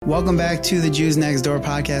Welcome back to the Jews Next Door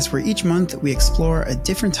podcast, where each month we explore a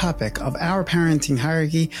different topic of our parenting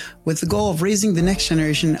hierarchy with the goal of raising the next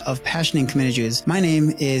generation of passionate and committed Jews. My name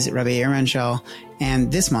is Rabbi Shal,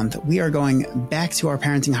 and this month we are going back to our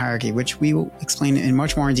parenting hierarchy, which we will explain in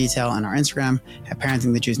much more in detail on our Instagram at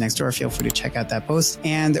Parenting the Jews Next Door. Feel free to check out that post.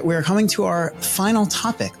 And we're coming to our final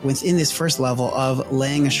topic within this first level of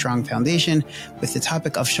laying a strong foundation with the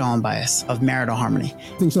topic of Shalom Bayis, of marital harmony.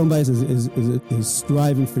 I think Shalom Bayis is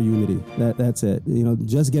striving for unity. That's it. You know,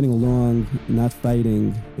 just getting along, not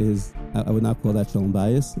fighting is, I would not call that Shalom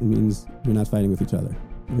Bayis. It means you're not fighting with each other.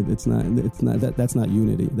 That's not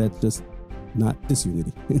unity. That's just not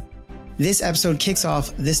disunity. This episode kicks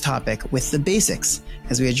off this topic with the basics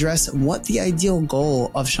as we address what the ideal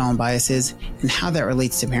goal of Shalom Bayis is and how that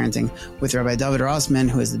relates to parenting with Rabbi Dovid Rosman,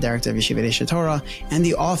 who is the director of Yeshivat Eish Torah and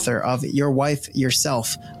the author of Your Wife,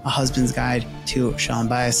 Yourself, A Husband's Guide to Shalom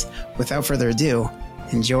Bayis. Without further ado,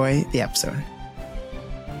 enjoy the episode.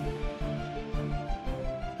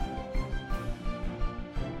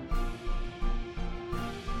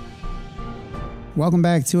 Welcome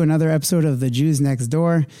back to another episode of The Jews Next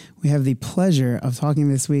Door. We have the pleasure of talking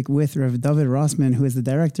this week with Rabbi Dovid Rosman, who is the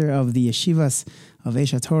director of the Yeshivas of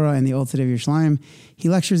Eish Torah and the Old City of Yerushalayim. He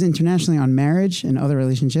lectures internationally on marriage and other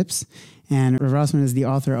relationships. And Rabbi Rosman is the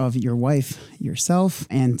author of Your Wife, Yourself,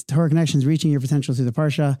 and Torah Connections, Reaching Your Potential Through the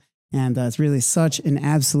Parsha. And it's really such an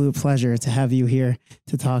absolute pleasure to have you here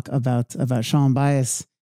to talk about Shalom Bayis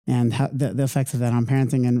and how the effects of that on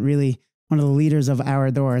parenting, and really one of the leaders of our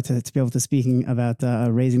door to be able to speaking about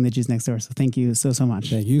raising the Jews next door. So thank you so much.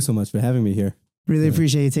 Thank you so much for having me here. Really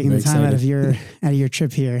appreciate you taking the time out of your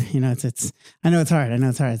trip here. You know, it's I know it's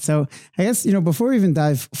hard. So I guess, you know, before we even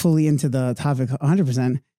dive fully into the topic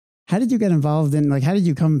 100%, how did you get involved in, how did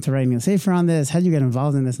you come to writing a sefer on this? How did you get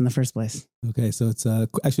involved in this in the first place? Okay, so it's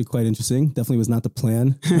actually quite interesting. Definitely was not the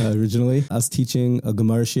plan originally. I was teaching a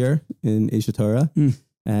Gemara shir in Eish Torah.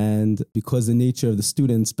 And because the nature of the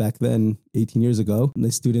students back then, 18 years ago,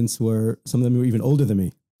 the students some of them were even older than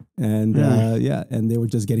me. And and they were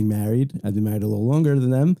just getting married. I'd been married a little longer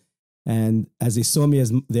than them. And as they saw me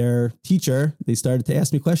as their teacher, they started to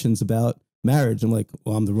ask me questions about marriage. I'm like,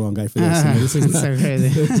 well, I'm the wrong guy for this. This is so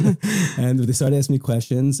crazy. And they started asking me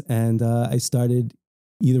questions, and I started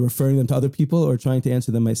either referring them to other people or trying to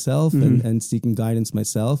answer them myself and seeking guidance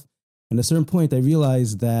myself. And at a certain point, I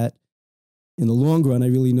realized that in the long run, I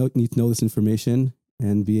really need to know this information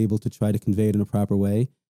and be able to try to convey it in a proper way.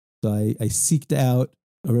 So I seeked out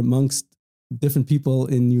amongst different people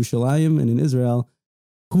in Yerushalayim and in Israel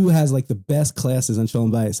who has the best classes on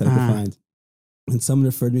Shalom Bayis that I could find. And someone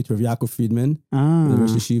referred me to Rav Yaakov Friedman, the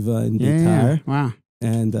Rosh Yeshiva in Beitar. Yeah. Wow.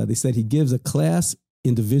 And they said he gives a class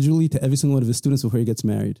individually to every single one of his students before he gets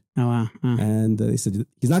married. Oh, wow. And they said,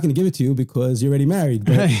 he's not going to give it to you because you're already married.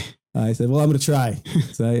 But I said, well, I'm going to try.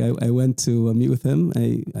 So I went to meet with him.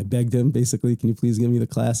 I begged him, basically, can you please give me the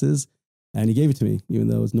classes? And he gave it to me, even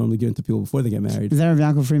though it was normally given to people before they get married. Is that Rav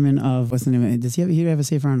Yaakov Friedman of, what's the name? Does he have a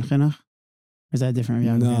sefer on Chinuch? Or is that different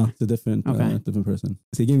Rav Yaakov Friedman? No, it's a different person.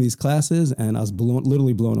 So he gave me these classes, and I was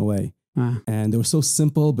literally blown away. And they were so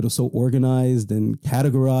simple, but it was so organized and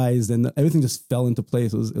categorized, and everything just fell into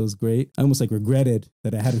place. It was great. I almost regretted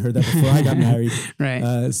that I hadn't heard that before I got married.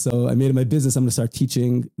 Right. So I made it my business. I'm going to start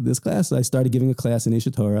teaching this class. So I started giving a class in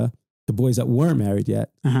Eish Torah to boys that weren't married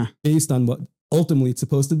yet, based on what ultimately it's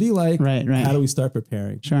supposed to be like. Right. How do we start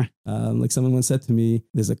preparing? Sure. Like someone once said to me,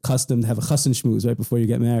 there's a custom to have a chassan shmooze right before you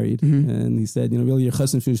get married. And he said, really your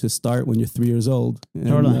chassan shmooze should start when you're 3 years old.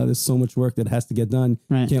 And there's so much work that has to get done.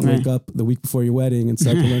 Right. You can't wake up the week before your wedding and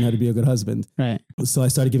start to learn how to be a good husband. Right. So I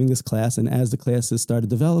started giving this class, and as the classes started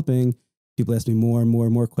developing, people asked me more and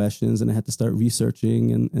more questions, and I had to start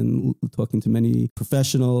researching and talking to many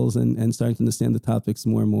professionals and starting to understand the topics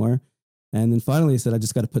more and more. And then finally I said, I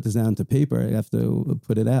just got to put this down to paper. I have to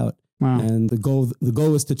put it out. Wow. And the goal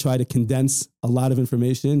was to try to condense a lot of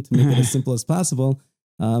information to make it as simple as possible.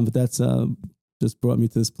 But that's just brought me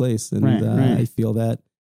to this place. And I feel that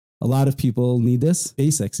a lot of people need this,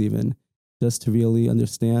 basics even, just to really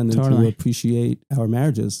understand and to appreciate our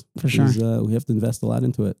marriages. For sure. We have to invest a lot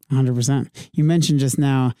into it. 100%. You mentioned just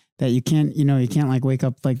now that you can't wake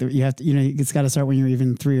up you have to, it's got to start when you're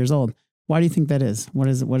even 3 years old. Why do you think that is? What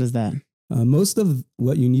is that? Most of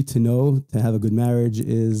what you need to know to have a good marriage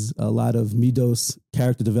is a lot of midos,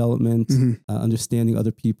 character development, understanding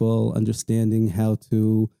other people, understanding how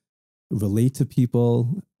to relate to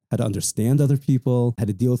people, how to understand other people, how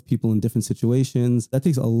to deal with people in different situations. That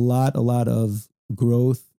takes a lot of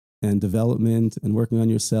growth and development and working on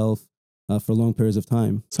yourself for long periods of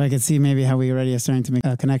time. So I could see maybe how we already are starting to make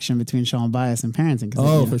a connection between Shalom Bayis and parenting.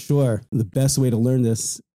 For sure. The best way to learn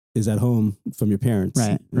this is at home from your parents.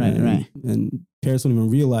 Right. And parents don't even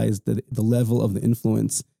realize that the level of the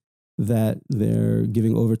influence that they're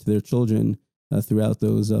giving over to their children throughout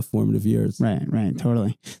those formative years. Right,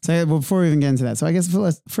 totally. So before we even get into that, so I guess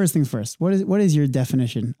first things first, what is your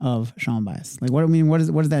definition of Shalom Bayis? Like, what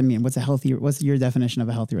does that mean? What's your definition of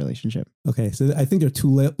a healthy relationship? Okay, so I think there are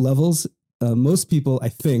two levels. Most people, I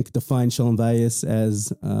think, define Shalom Bayis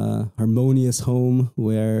as a harmonious home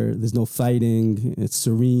where there's no fighting, it's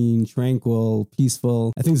serene, tranquil,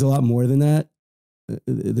 peaceful. I think there's a lot more than that.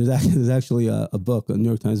 There's actually a book, a New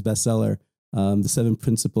York Times bestseller, The 7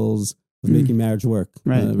 Principles of Making Marriage Work,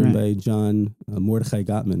 written by John Mordechai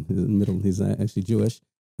Gottman, in the middle. He's actually Jewish.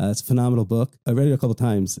 It's a phenomenal book. I read it a couple of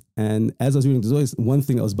times, and as I was reading, there's always one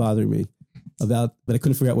thing that was bothering me but I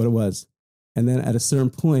couldn't figure out what it was. And then at a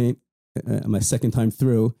certain point, my second time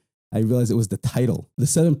through, I realized it was the title, The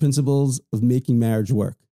 7 Principles of Making Marriage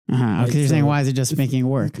Work. Okay, okay, you're saying, why is it just making it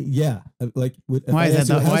work? Yeah. Like, why is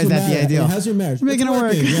that the ideal? How's your marriage? Making it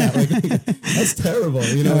work. Yeah, that's terrible.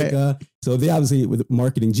 So they obviously, with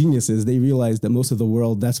marketing geniuses, they realize that most of the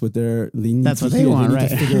world, that's what they need to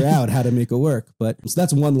figure out how to make it work. So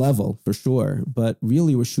that's one level for sure. But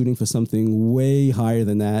really, we're shooting for something way higher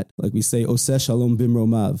than that. Like we say, Oseh Shalom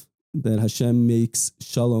Bimromav, that Hashem makes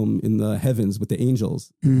shalom in the heavens with the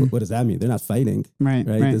angels. What does that mean? They're not fighting, right?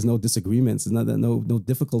 There's no disagreements. There's no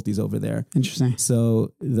difficulties over there. Interesting.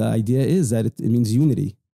 So the idea is that it means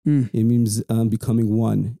unity. It means becoming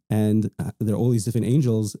one. And there are all these different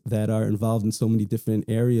angels that are involved in so many different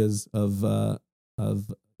areas of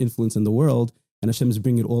influence in the world. And Hashem is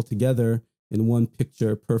bringing it all together in one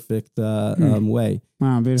picture, perfect way.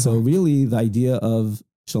 Wow, beautiful. So really the idea of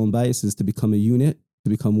Shalom Bayis is to become a unit, to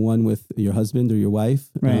become one with your husband or your wife.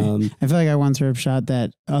 Right. I feel like I once heard shot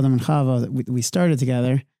that Adam and Chava, we started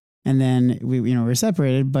together and then we're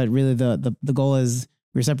separated, but really the goal is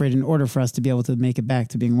we're separated in order for us to be able to make it back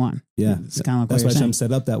to being one. Yeah. It's kind of like that's why Hashem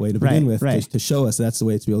set up that way to begin with, to show us that's the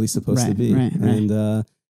way it's really supposed to be. And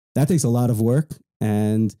that takes a lot of work,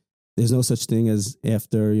 and there's no such thing as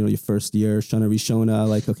after, your first year, Shana Rishona,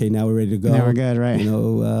 like, okay, now we're ready to go. Now we're good,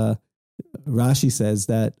 right. Rashi says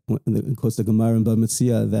that, quotes the Gemara in Bava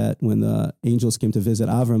Metzia, that when the angels came to visit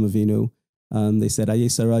Avram Avinu, they said, Aye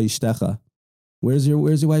Sarah Yishtecha, where's your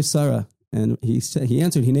wife Sarah? And he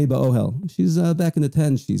answered, Hinei ba'ohel. She's back in the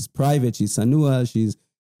tent. She's private. She's sanua. She's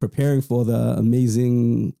preparing for the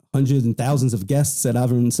amazing hundreds and thousands of guests that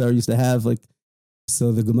Avram and Sarah used to have.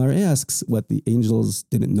 So the Gemara asks what the angels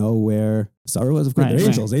didn't know where Sarah was. Of course, they're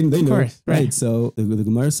angels. They knew. Right. So the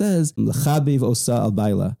Gemara says, L'chabev osa al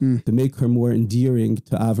baila, to make her more endearing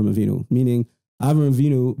to Avram Avinu. Meaning, Avram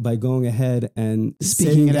Avinu, by going ahead and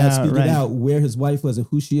speaking it out where his wife was and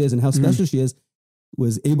who she is and how special she is,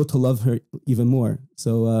 was able to love her even more.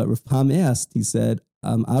 So Rav Pam asked, he said,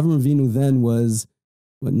 Avram Avinu then was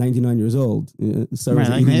 99 years old. Sarah was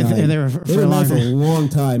 89. They were for a long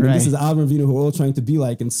time. And this is Avram Avinu who we're all trying to be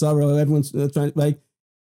like. And Sarah, everyone's trying,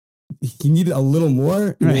 he needed a little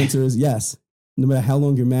more. And the answer is yes. No matter how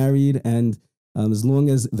long you're married, and as long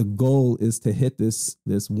as the goal is to hit this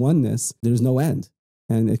oneness, there's no end.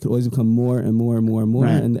 And it could always become more and more and more and more.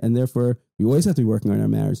 Right. And therefore, we always have to be working on our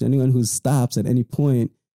marriage. Anyone who stops at any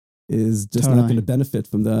point is just not going to benefit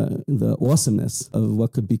from the awesomeness of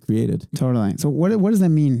what could be created. Totally. So what does that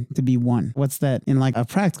mean to be one? What's that in like a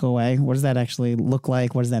practical way? What does that actually look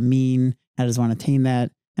like? What does that mean? How does one attain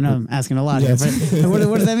that? I know I'm asking a lot here, but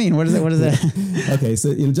what does that mean? What is that? Okay,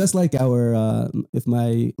 so just like if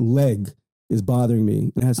my leg is bothering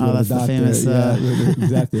me, it has to go to the doctor. Famous,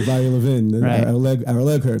 exactly. Barry Levin. Our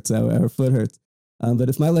leg hurts. Our foot hurts. But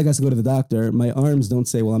if my leg has to go to the doctor, my arms don't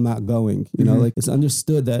say, well, I'm not going. It's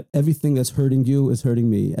understood that everything that's hurting you is hurting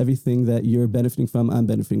me. Everything that you're benefiting from, I'm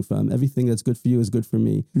benefiting from. Everything that's good for you is good for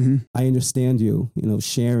me. I understand you,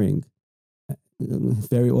 sharing.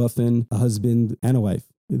 Very often, a husband and a wife,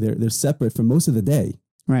 they're separate for most of the day.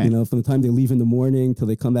 Right. From the time they leave in the morning till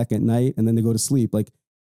they come back at night, and then they go to sleep. Like,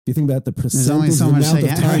 if you think about the percentage amount of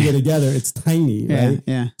time they're together, it's tiny, right?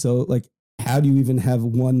 Yeah. So, how do you even have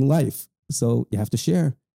one life? So you have to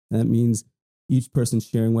share. That means each person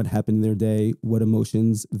sharing what happened in their day, what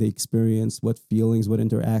emotions they experienced, what feelings, what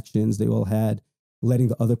interactions they all had, letting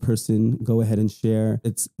the other person go ahead and share.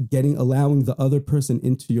 It's allowing the other person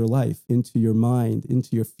into your life, into your mind,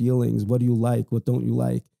 into your feelings. What do you like? What don't you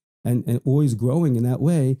like? And always growing in that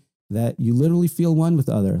way that you literally feel one with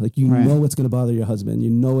the other. Like know what's going to bother your husband. You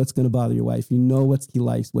know what's going to bother your wife. You know what he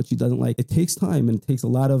likes, what she doesn't like. It takes time, and it takes a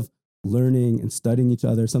lot of learning and studying each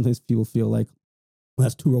other. Sometimes people feel like, well,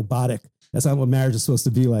 that's too robotic. That's not what marriage is supposed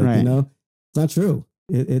to be like, It's not true.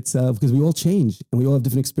 It's because we all change and we all have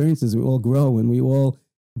different experiences. We all grow and we all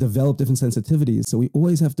develop different sensitivities. So we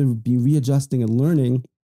always have to be readjusting and learning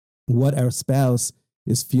what our spouse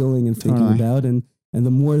is feeling and thinking about. And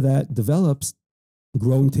the more that develops,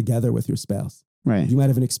 growing together with your spouse. Right. You might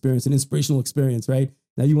have an inspirational experience, right?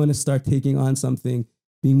 Now you want to start taking on something,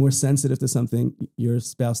 being more sensitive to something. Your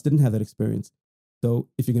spouse didn't have that experience. So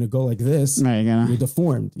if you're going to go like this, you're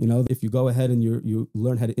deformed. If you go ahead and you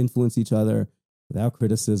learn how to influence each other without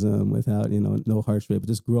criticism, without, no harsh way, but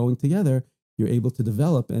just growing together, you're able to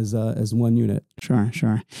develop as one unit. Sure.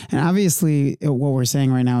 And obviously what we're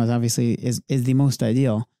saying right now is the most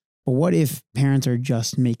ideal. But what if parents are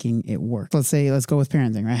just making it work? Let's go with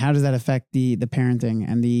parenting, right? How does that affect the parenting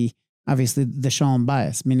and obviously the Shalom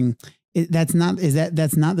Bayis? Meaning that's not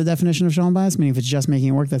the definition of Shalom Bayis? Meaning if it's just making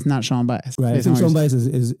it work, that's not Shalom Bayis. Right. I think Shalom Bayis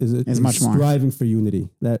is much more striving for unity.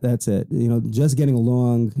 That's it. Just getting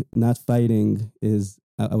along, not fighting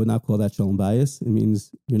I would not call that Shalom Bayis. It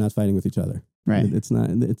means you're not fighting with each other. Right. It's not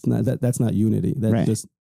that's not unity. That's just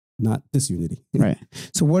not disunity. Right.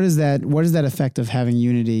 So what does that effect of having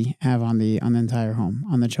unity have on the entire home,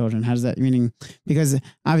 on the children? How does that, meaning, because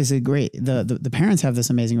obviously great, the parents have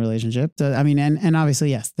this amazing relationship. So, I mean, and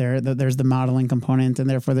obviously, yes, there's the modeling component, and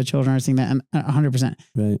therefore the children are seeing that, and 100%.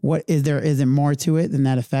 Right. What is there more to it than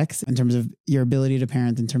that affects in terms of your ability to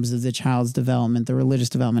parent, in terms of the child's development, the religious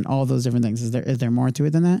development, all those different things? Is there more to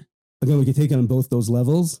it than that? Again, we can take it on both those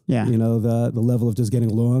levels. Yeah. The level of just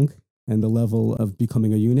getting along and the level of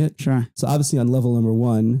becoming a unit. Sure. So obviously on level number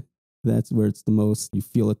one, that's where it's the most, you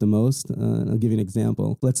feel it the most. I'll give you an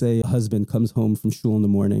example. Let's say a husband comes home from shul in the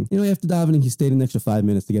morning. After davening, he stayed an extra 5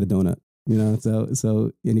 minutes to get a donut.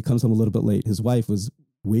 So and he comes home a little bit late. His wife was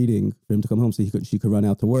waiting for him to come home so she could run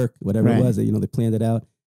out to work, whatever it was. They planned it out.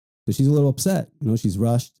 So she's a little upset. She's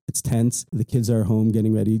rushed. It's tense. The kids are home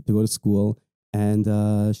getting ready to go to school. And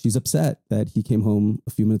she's upset that he came home a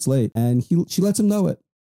few minutes late. And she lets him know it.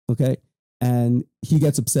 Okay. And he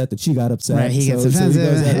gets upset that she got upset. Right. He gets offensive. So he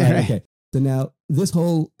goes, right, okay. So now this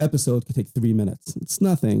whole episode could take 3 minutes. It's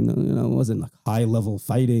nothing. It wasn't like high level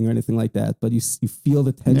fighting or anything like that. But you feel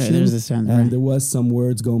the tension. There's this sound, and there was some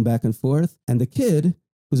words going back and forth. And the kid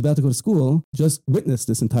who's about to go to school just witnessed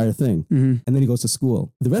this entire thing. Mm-hmm. And then he goes to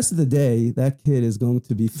school. The rest of the day, that kid is going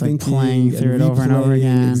to be thinking, playing through it over and over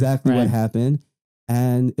again. Exactly what happened.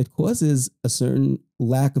 And it causes a certain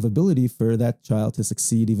lack of ability for that child to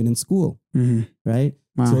succeed even in school, right?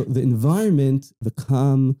 Wow. So the environment, the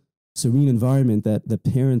calm, serene environment that the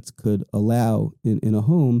parents could allow in a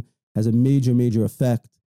home has a major, major effect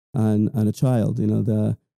on a child.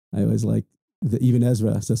 I always like, even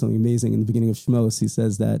Ezra says something amazing in the beginning of Shmos. He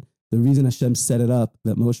says that the reason Hashem set it up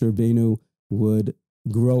that Moshe Rabbeinu would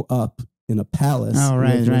grow up in a palace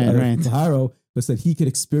with Paro was that he could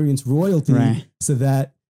experience royalty so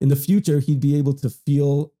that in the future he'd be able to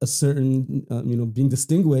feel a certain, being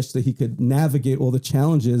distinguished, that he could navigate all the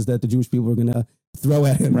challenges that the Jewish people were going to throw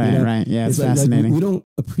at him. Right. Yeah, it's fascinating. We don't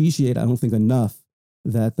appreciate, I don't think, enough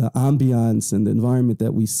that the ambiance and the environment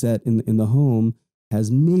that we set in the home has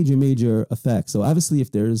major, major effects. So obviously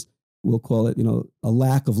if there's, we'll call it, a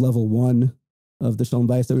lack of level one of the Shalom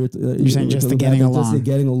Bayis that you're saying just the getting along. Just the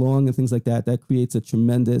getting along and things like that, that creates a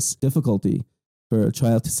tremendous difficulty for a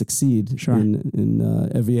child to succeed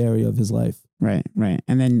in every area of his life. Right.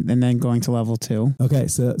 And then going to level two. Okay.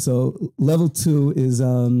 So level two is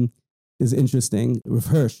interesting. Rav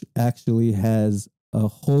Hirsch actually has a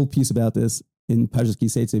whole piece about this in Parshas Ki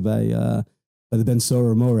Seitzei by the Ben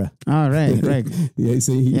Sora Mora. Oh, right. Yeah.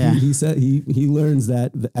 So he said he learns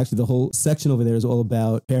that actually the whole section over there is all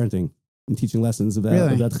about parenting and teaching lessons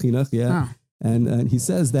about chinuch. Yeah. Oh. And he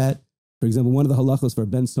says that, for example, one of the halachos for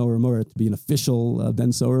Ben Sora Mora to be an official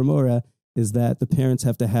Ben Sora Mora is that the parents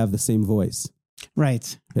have to have the same voice.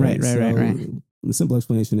 Right. Okay? Right. The simple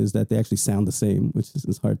explanation is that they actually sound the same, which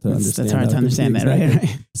is hard to understand. That's hard to understand that,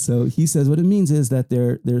 right? So he says what it means is that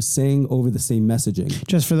they're saying over the same messaging.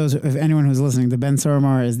 Just for those, if anyone who's listening, the Ben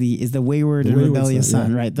Soromar is the wayward and rebellious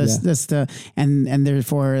son, right? And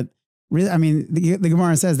therefore, really, I mean, the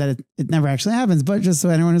Gemara says that it never actually happens, but just so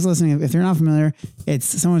anyone who's listening, if you're not familiar, it's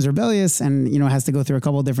someone who's rebellious and has to go through a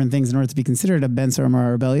couple of different things in order to be considered a Ben Soromar,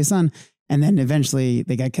 a rebellious son. And then eventually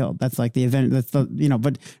they get killed. That's like the event. That's the,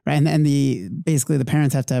 but right. And basically the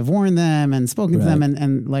parents have to have warned them and spoken to them.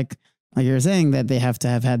 And like you're saying that they have to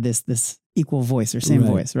have had this equal voice or same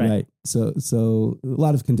voice. Right. So a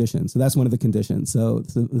lot of conditions. So that's one of the conditions. So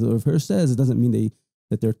Rav Hirsch says it doesn't mean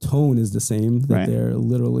that their tone is the same, that they're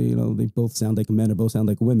literally, they both sound like men or both sound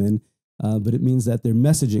like women. But it means that their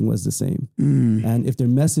messaging was the same. And if their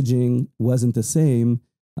messaging wasn't the same,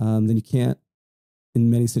 then you can't in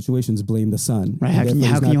many situations blame the son. Right. How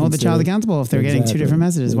can you hold the child accountable if they're getting two different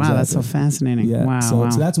messages? Wow, that's so fascinating. Yeah. Wow. So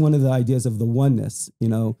that's one of the ideas of the oneness,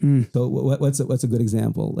 So what's a good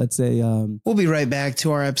example? Let's say we'll be right back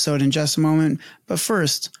to our episode in just a moment. But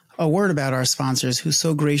first, a word about our sponsors who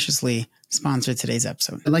so graciously sponsored today's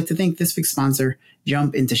episode. I'd like to thank this week's sponsor,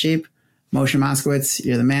 Jump Into Shape. Moshe Moskowitz,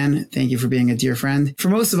 you're the man. Thank you for being a dear friend. For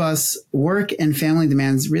most of us, work and family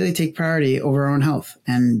demands really take priority over our own health.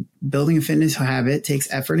 And building a fitness habit takes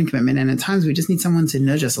effort and commitment. And at times we just need someone to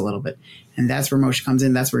nudge us a little bit. And that's where Moshe comes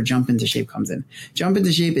in. That's where Jump Into Shape comes in. Jump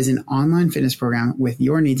Into Shape is an online fitness program with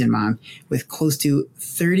your needs in mind, with close to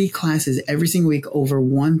 30 classes every single week, over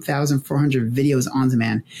 1,400 videos on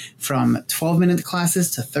demand, from 12-minute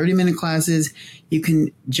classes to 30-minute classes. You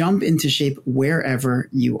can jump into shape wherever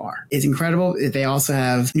you are. It's incredible. They also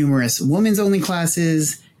have numerous women's only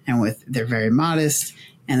classes, and they're very modest.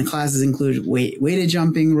 And the classes include weighted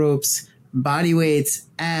jumping ropes, body weights,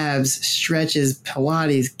 abs, stretches,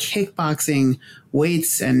 Pilates, kickboxing,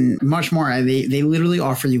 weights, and much more. They literally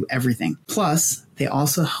offer you everything. Plus, they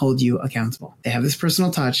also hold you accountable. They have this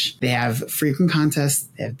personal touch. They have frequent contests.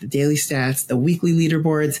 They have the daily stats, the weekly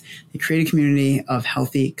leaderboards. They create a community of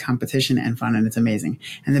healthy competition and fun, and it's amazing.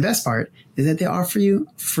 And the best part is that they offer you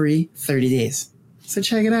free 30 days. So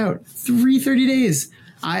check it out. Free 30 days.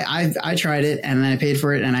 I tried it and then I paid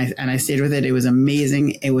for it and I stayed with it. It was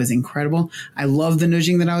amazing. It was incredible. I love the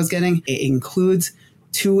nudging that I was getting. It includes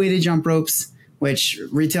 2 weighted jump ropes, which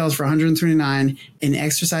retails for $129, an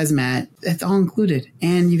exercise mat. It's all included.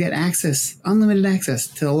 And you get access, unlimited access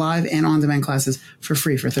to the live and on-demand classes for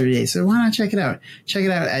free for 30 days. So why not check it out? Check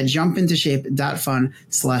it out at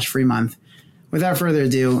jumpintoshape.fun/free month. Without further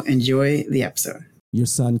ado, enjoy the episode. Your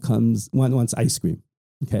son wants ice cream.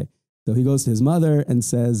 Okay. So he goes to his mother and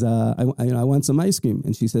says, I want some ice cream.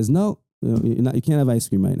 And she says, no, you can't have ice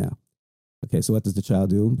cream right now. Okay, so what does the child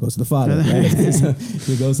do? Goes to the father, right? So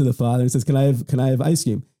he goes to the father and says, can I have ice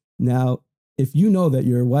cream? Now, if you know that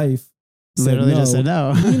your wife literally just said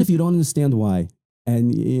no, even if you don't understand why,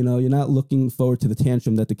 and you're not looking forward to the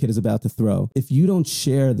tantrum that the kid is about to throw, if you don't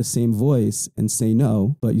share the same voice and say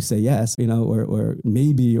no, but you say yes, or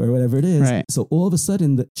maybe, or whatever it is, right. So all of a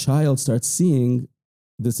sudden the child starts seeing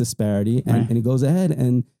this disparity, and he goes ahead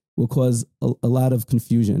and will cause a lot of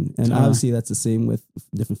confusion. And obviously that's the same with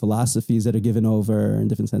different philosophies that are given over and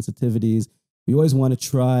different sensitivities. We always want to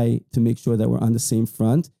try to make sure that we're on the same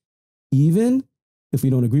front, even if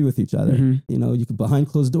we don't agree with each other. Mm-hmm. You could, behind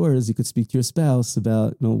closed doors, you could speak to your spouse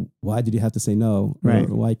about, why did you have to say no? Right.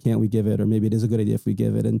 Or why can't we give it? Or maybe it is a good idea if we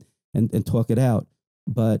give it, and talk it out.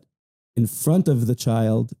 But in front of the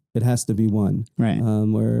child, it has to be one. Right.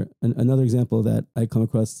 Or another example that I come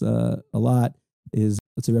across a lot is,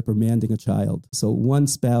 let's say, reprimanding a child. So one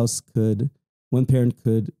parent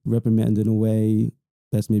could reprimand in a way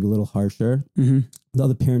that's maybe a little harsher. Mm-hmm. The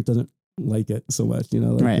other parent doesn't like it so much,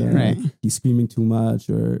 right. He's screaming too much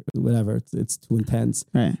or whatever. It's too intense.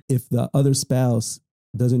 Right. If the other spouse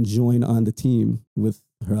doesn't join on the team with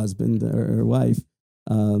her husband or her wife,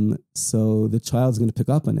 so the child's going to pick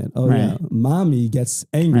up on it. Oh, right. Yeah, mommy gets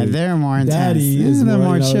angry. Right, they're more intense. Daddy is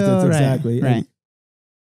more chill. Exactly. Right.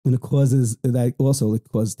 And it causes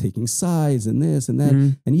taking sides and this and that. Mm-hmm.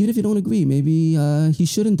 And even if you don't agree, maybe he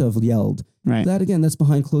shouldn't have yelled. Right. That's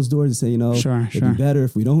behind closed doors to say, sure. It'd be better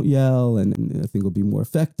if we don't yell, and I think it'll be more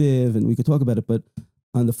effective, and we could talk about it. But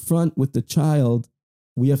on the front with the child,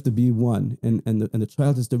 we have to be one, and the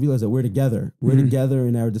child has to realize that we're together. We're together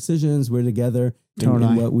in our decisions. We're together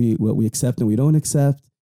in what we accept and we don't accept.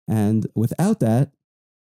 And without that,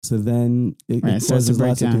 so then it causes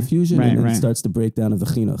lots of confusion, and it starts the breakdown of the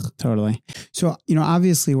chinuch. Totally. So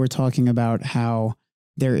obviously we're talking about how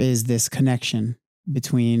there is this connection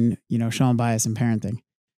between Shalom Bayis and parenting.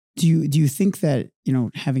 Do you think that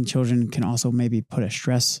having children can also maybe put a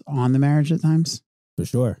stress on the marriage at times? For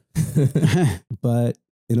sure. But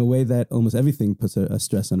in a way that almost everything puts a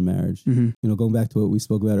stress on a marriage. Mm-hmm. Going back to what we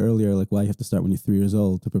spoke about earlier, like why you have to start when you're 3 years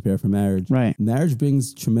old to prepare for marriage. Right. Marriage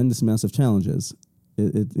brings tremendous amounts of challenges.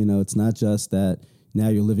 It's not just that now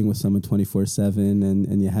you're living with someone 24/7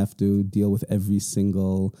 and you have to deal with every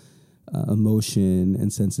single emotion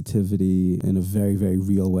and sensitivity in a very, very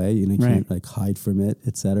real way. You can't hide from it,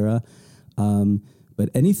 etc. But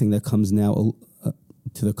anything that comes now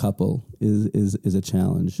to the couple is a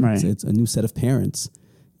challenge. Right. It's a new set of parents.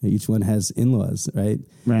 Each one has in-laws, right?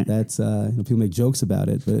 Right. That's people make jokes about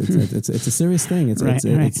it, but it's a serious thing. It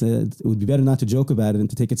would be better not to joke about it and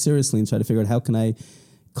to take it seriously and try to figure out how can I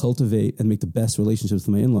cultivate and make the best relationships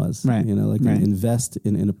with my in-laws. Right. Invest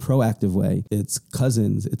in a proactive way. It's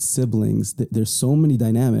cousins, it's siblings. There's so many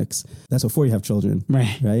dynamics. That's before you have children.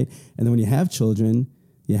 Right. And then when you have children,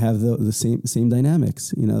 you have the same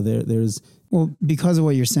dynamics. There's Well, because of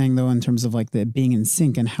what you're saying though, in terms of like the being in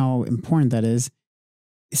sync and how important that is,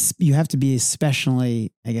 you have to be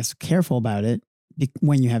especially, I guess, careful about it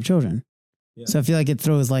when you have children. Yeah. So I feel like it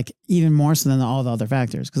throws like even more so than all the other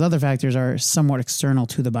factors, because other factors are somewhat external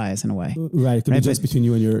to the bias in a way. Right. It could be just between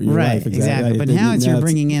you and your right, wife. Exactly. Right. But now you're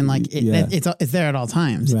bringing in like, it's there at all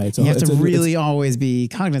times. Right. So you have to really always be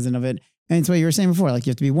cognizant of it. And it's what you were saying before, like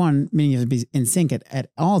you have to be meaning you have to be in sync at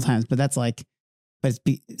all times, but that's like,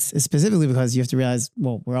 it's specifically because you have to realize,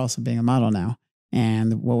 well, we're also being a model now.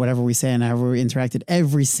 And whatever we say and however we interact at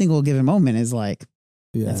every single given moment is like,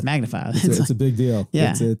 that's magnified. It's a big deal.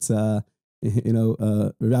 Yeah. Rabbi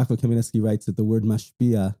Kamenetsky writes that the word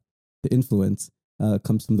mashpia, the influence,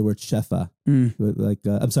 comes from the word shefa. From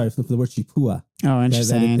the word shipua. Oh,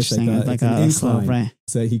 interesting. Like a slope, right?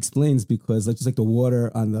 So he explains because just like the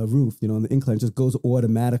water on the roof, on the incline just goes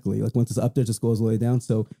automatically. Like once it's up there, it just goes all the way down.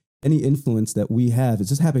 So any influence that we have is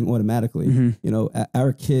just happening automatically. Mm-hmm.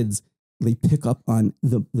 Our kids, they pick up on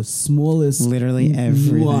the smallest literally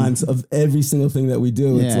every nuance of every single thing that we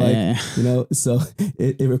do. It's so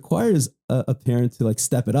it requires a parent to like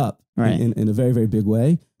step it up in a very, very big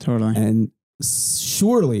way. Totally. And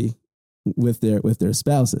surely with their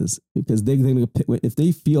spouses, because if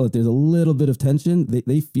they feel that there's a little bit of tension,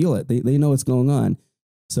 they feel it. They know what's going on.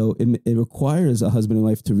 So it requires a husband and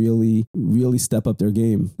wife to really, really step up their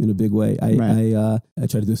game in a big way. I try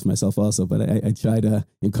to do this for myself also, but I try to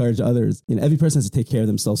encourage others. Every person has to take care of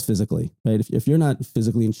themselves physically, right? If you're not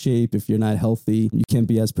physically in shape, if you're not healthy, you can't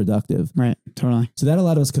be as productive. Right, totally. So that a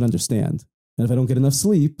lot of us can understand. And if I don't get enough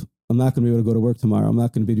sleep, I'm not going to be able to go to work tomorrow. I'm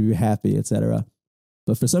not going to be happy, etc.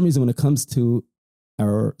 But for some reason, when it comes to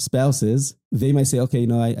our spouses, they might say, okay,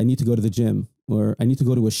 I need to go to the gym. Or I need to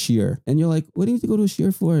go to a shiur. And you're like, what do you need to go to a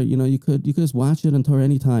shiur for? You could just watch it on Torah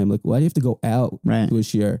anytime. Like, why do you have to go out to a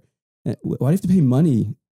shiur? Why do you have to pay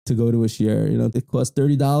money to go to a shiur? It costs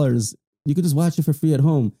 $30. You could just watch it for free at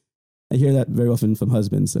home. I hear that very often from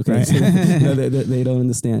husbands. Okay, right. So, they don't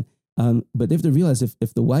understand. But they have to realize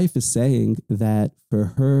if the wife is saying that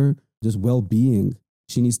for her just well-being,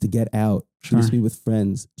 she needs to get out. She needs to be with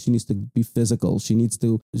friends. She needs to be physical. She needs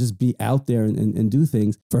to just be out there and do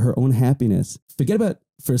things for her own happiness. Forget about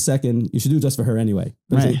for a second. You should do it just for her anyway.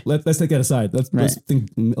 Let's take that aside. Let's think.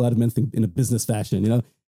 A lot of men think in a business fashion.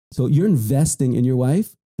 So you're investing in your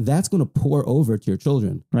wife. That's going to pour over to your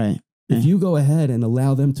children. Right. If you go ahead and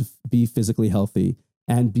allow them to be physically healthy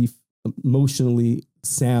and be emotionally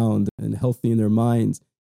sound and healthy in their minds,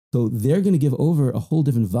 so they're going to give over a whole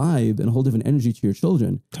different vibe and a whole different energy to your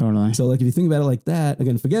children. Totally. So like if you think about it like that,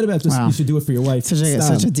 again, forget about just you should do it for your wife.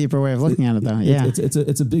 Such a deeper way of looking at it though. Yeah.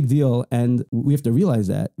 It's a big deal. And we have to realize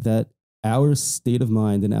that our state of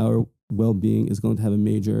mind and our well-being is going to have a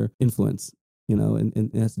major influence, and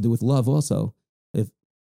it has to do with love also. If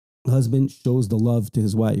a husband shows the love to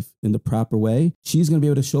his wife in the proper way, she's going to be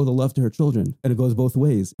able to show the love to her children. And it goes both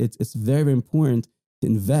ways. It's very, very important to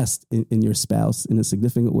invest in your spouse in a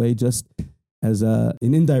significant way, just as an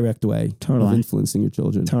indirect way of influencing your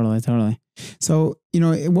children. Totally. So,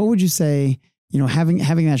 what would you say, having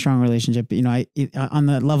that strong relationship, on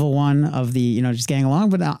the level one of the, just getting along,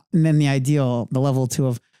 but and then the level two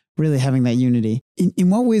of really having that unity. In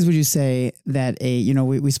what ways would you say that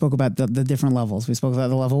we spoke about the different levels. We spoke about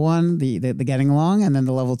the level one, the getting along, and then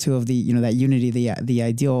the level two of the, that unity, the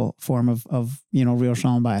ideal form of real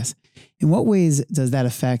Shalom Bayis. In what ways does that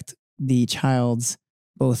affect the child's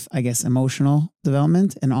both, I guess, emotional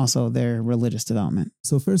development and also their religious development?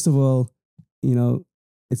 So first of all,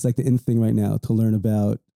 it's like the in thing right now to learn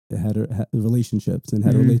about how to relationships and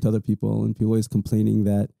how to relate to other people. And people always complaining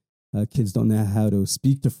that kids don't know how to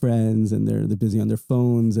speak to friends and they're busy on their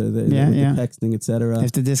phones or they're texting, etc. They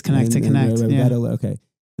have to disconnect to connect. Okay.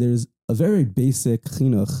 There's a very basic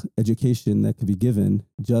chinuch education that could be given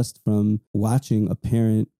just from watching a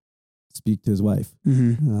parent speak to his wife.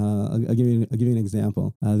 Mm-hmm. I'll give you an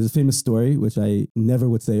example. There's a famous story which I never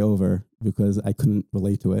would say over because I couldn't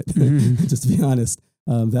relate to it. Mm-hmm. Just to be honest,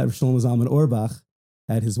 that Shalom Zalman Auerbach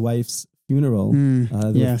at his wife's funeral.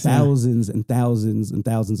 There were thousands and thousands and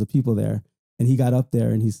thousands of people there, and he got up there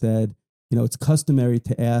and he said, it's customary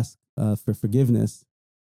to ask for forgiveness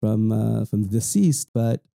from the deceased,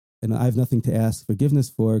 but I have nothing to ask forgiveness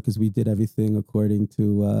for because we did everything according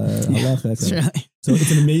to halacha. So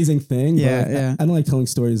it's an amazing thing. I don't like telling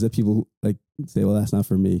stories that people like say, well, that's not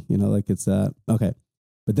for me. It's okay.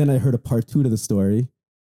 But then I heard a part two to the story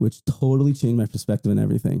which totally changed my perspective on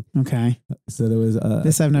everything. Okay. So there was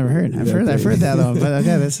this I've never heard. I've heard that though. But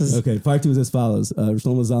okay, this is okay. Part 2 is as follows.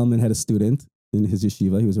 Shlomo Zalman had a student in his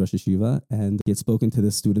yeshiva. He was Rosh Yeshiva, and he had spoken to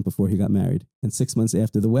this student before he got married. And 6 months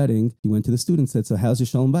after the wedding, he went to the student and said, "So how's your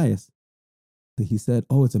Shalom Bayis?" So he said,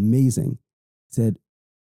 "Oh, it's amazing." He said,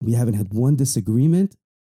 "We haven't had one disagreement.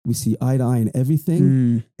 We see eye to eye in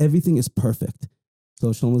everything. Everything is perfect." So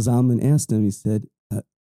Shlomo Zalman asked him. He said,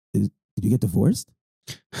 "Did you get divorced?"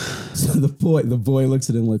 So the boy looks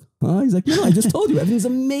at him like, "Huh?" He's like, "No, I just told you everything's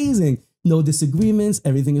amazing. No disagreements.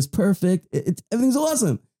 Everything is perfect. Everything's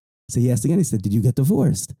awesome." So he asked again. He said, "Did you get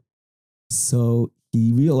divorced?" So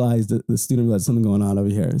he realized that the student realized something going on over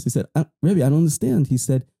here. So he said, "Rabbi, I don't understand." He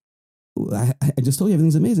said, I just told you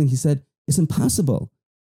everything's amazing." He said, "It's impossible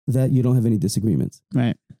that you don't have any disagreements."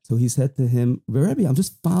 Right. So he said to him, "Rabbi, I'm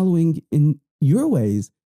just following in your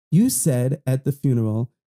ways. You said at the funeral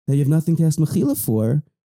that you have nothing to ask mechila for.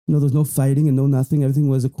 There's no fighting and no nothing. Everything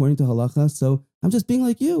was according to halacha. So I'm just being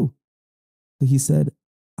like you." So he said,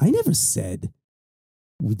 "I never said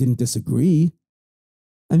we didn't disagree.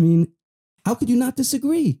 I mean, how could you not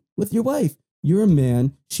disagree with your wife? You're a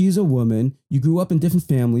man. She's a woman. You grew up in different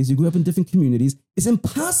families. You grew up in different communities. It's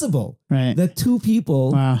impossible that two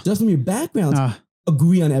people, just from your backgrounds,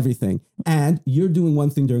 agree on everything. And you're doing one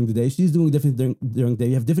thing during the day. She's doing different during the day.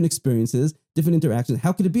 You have different experiences, different interactions.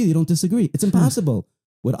 How could it be that you don't disagree? It's impossible."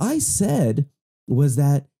 What I said was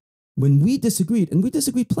that when we disagreed, and we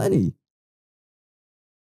disagreed plenty,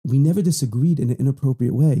 we never disagreed in an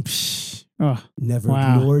inappropriate way. Never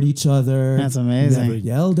ignored each other. That's amazing. Never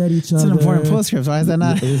yelled at each other. It's an important postscript. Why is that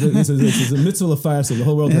not? It's a mitzvah of fire, so the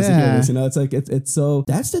whole world has to hear this. It's like it's so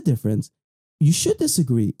that's the difference. You should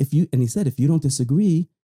disagree. And he said, if you don't disagree,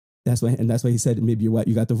 that's why he said maybe your wife,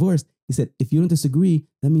 you got divorced. He said, if you don't disagree,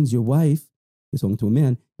 that means your wife is talking to a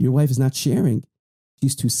man. Your wife is not sharing.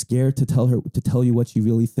 She's too scared to tell you what she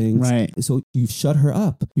really thinks. Right. So you've shut her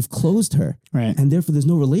up. You've closed her. Right. And therefore there's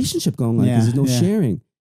no relationship going on because there's no sharing.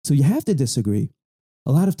 So you have to disagree.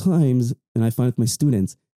 A lot of times, and I find with my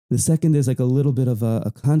students, the second there's like a little bit of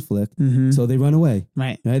a conflict, so they run away.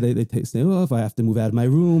 Right. They say, "Oh, if I have to move out of my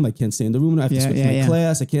room, I can't stay in the room. I have to switch my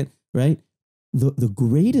class. I can't." Right. The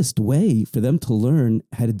greatest way for them to learn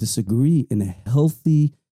how to disagree in a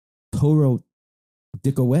healthy,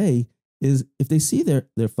 Torah-dick way is if they see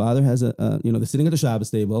their father has they're sitting at the Shabbos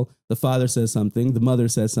table, the father says something, the mother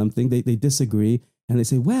says something, they disagree, and they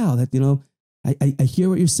say, "Wow, that, I hear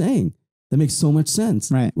what you're saying. That makes so much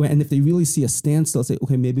sense." Right. And if they really see a standstill, say,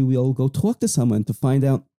 "Okay, maybe we'll go talk to someone to find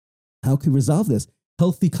out how can we resolve this."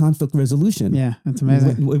 Healthy conflict resolution. Yeah, that's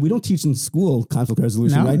amazing. We don't teach in school conflict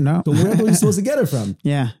resolution, right? No. So where are you supposed to get it from?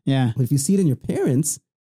 Yeah. But if you see it in your parents,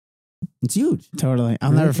 it's huge. Totally.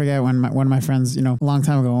 I'll never forget when one of my friends, a long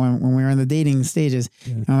time ago when we were in the dating stages,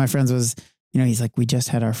 one of my friends was, he's like, "We just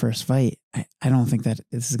had our first fight. I don't think that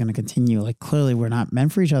this is going to continue. Like, clearly we're not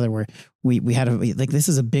meant for each other. We had this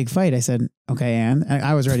is a big fight." I said, "Okay." And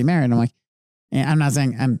I was already married. I'm like, I'm not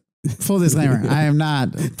saying I'm full disclaimer. I am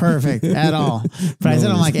not perfect at all. But I said,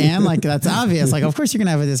 I'm like, "And like, that's obvious. Like, of course you're going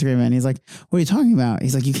to have a disagreement." And he's like, "What are you talking about?"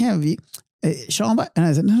 He's like, "You can't be Shalom." And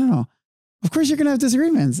I said, No. Of course you're going to have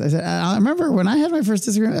disagreements. I said, I remember when I had my first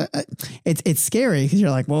disagreement, it's scary because you're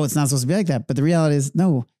like, well, it's not supposed to be like that. But the reality is,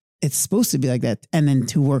 no, it's supposed to be like that. And then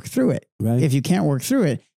to work through it. Right. If you can't work through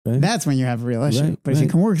it, that's when you have a real issue. Right. But if you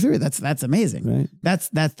can work through it, that's amazing. Right. That's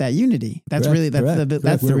that unity. That's really,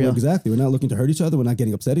 that's the real. Exactly. We're not looking to hurt each other. We're not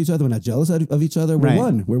getting upset at each other. We're not jealous of each other. We're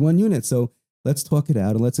one. We're one unit. So let's talk it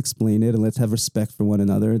out and let's explain it and let's have respect for one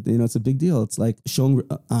another. It's a big deal. It's like showing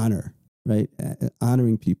honor, right?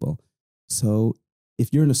 Honoring people. So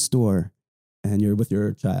if you're in a store and you're with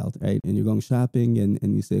your child, right, and you're going shopping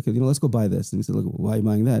and you say, "Okay, let's go buy this." And you say, "Look, why are you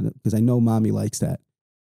buying that?" "Because I know mommy likes that."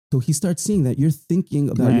 So he starts seeing that you're thinking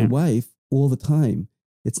about your wife all the time.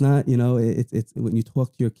 It's not, it's when you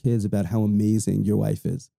talk to your kids about how amazing your wife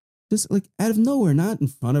is, just like out of nowhere, not in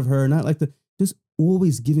front of her, not like just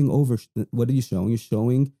always giving over. What are you showing? You're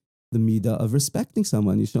showing the midah of respecting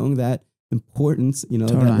someone. You're showing that importance,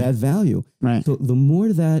 that value. Right. So the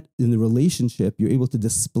more that in the relationship you're able to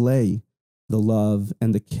display the love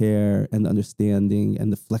and the care and the understanding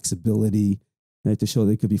and the flexibility, right, to show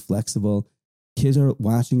they could be flexible. Kids are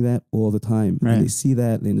watching that all the time. Right. And they see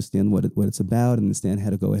that, they understand what it's about, and understand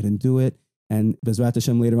how to go ahead and do it. And Bezrat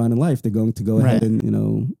Hashem later on in life, they're going to go ahead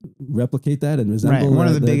and, replicate that and resemble. Right. One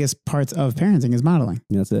of the biggest parts of parenting is modeling.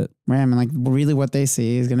 That's it. Right. I mean, like really what they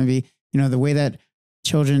see is going to be, the way that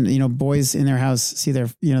children, boys in their house see their,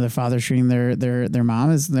 their father treating their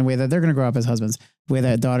mom is the way that they're going to grow up as husbands. the way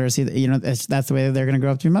that daughters see, that's the way that they're going to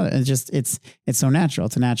grow up to be mother. It's so natural.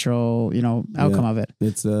 It's a natural, outcome of it.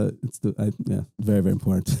 It's very, very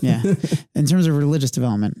important. Yeah. In terms of religious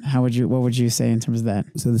development, what would you say in terms of that?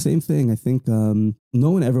 So the same thing, I think, no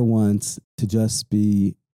one ever wants to just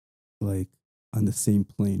be like on the same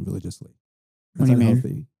plane religiously. What do you mean?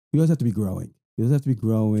 Healthy. You always have to be growing. You always have to be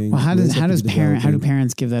growing. Well, how do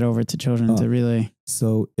parents give that over to children to really?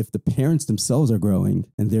 So if the parents themselves are growing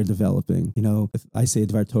and they're developing, if I say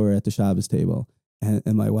Dvar Torah at the Shabbos table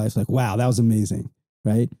and my wife's like, wow, that was amazing,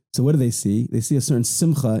 right? So what do they see? They see a certain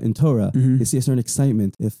simcha in Torah. Mm-hmm. They see a certain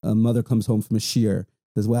excitement. If a mother comes home from a shiur,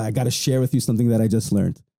 says, well, I got to share with you something that I just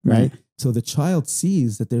learned, right? So the child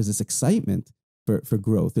sees that there's this excitement for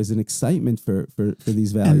growth. There's an excitement for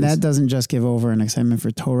these values. And that doesn't just give over an excitement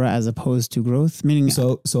for Torah as opposed to growth, meaning...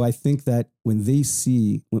 So I think that when they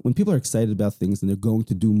see, when people are excited about things and they're going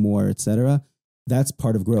to do more, etc., that's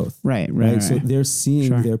part of growth. Right. So they're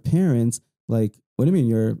seeing their parents like, what do you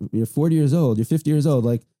mean? You're 40 years old, you're 50 years old.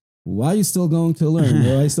 Like, why are you still going to learn?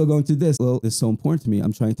 Why are you still going to this? Well, it's so important to me.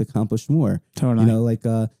 I'm trying to accomplish more. Totally.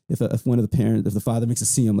 If one of the parents, if the father makes a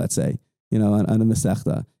siyum, let's say, on a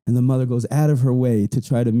Masechta, and the mother goes out of her way to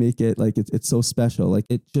try to make it like it's so special. Like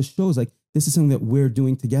it just shows like this is something that we're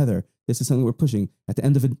doing together. This is something we're pushing. At the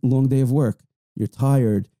end of a long day of work, you're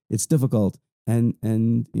tired, it's difficult.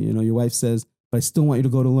 And your wife says, but I still want you to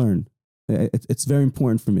go to learn. It's very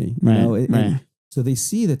important for me. Right. So they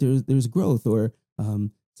see that there's growth, or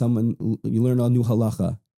you learn a new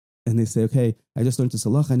halacha. And they say, okay, I just learned this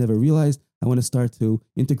halacha. I never realized. I want to start to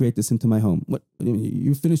integrate this into my home. What,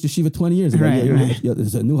 you finished yeshiva 20 years ago.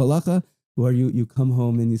 There's a new halacha. Or you come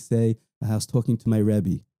home and you say, I was talking to my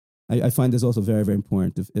Rabbi. I find this also very, very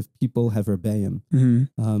important. If people have rebbeim.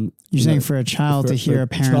 Mm-hmm. You're saying for a child to hear a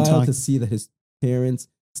parent talk. To see that his parents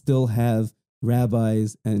still have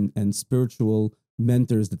rabbis and spiritual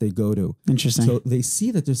mentors that they go to. Interesting. So they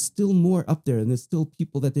see that there's still more up there, and there's still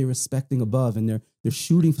people that they're respecting above, and they're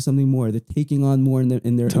shooting for something more. They're taking on more in their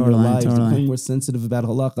lives. They're becoming more sensitive about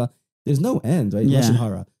halacha. There's no end, right? Yeah. Lashon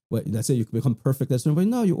hara. What, that's it. You can become perfect. That's but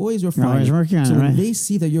no, you're always refining. You're always working on so it, right? When they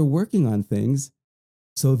see that you're working on things,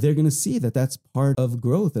 so they're going to see that that's part of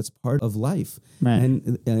growth. That's part of life. Right.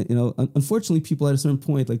 And unfortunately, people at a certain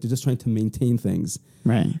point, like they're just trying to maintain things.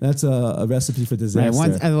 Right. That's a recipe for disaster.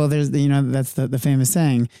 Right. There's that's the famous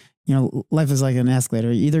saying. Life is like an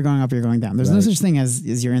escalator. You're either going up or you're going down. There's no such thing as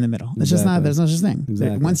you're in the middle. It's just not. There's no such thing.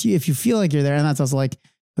 Exactly. If you feel like you're there, and that's also like,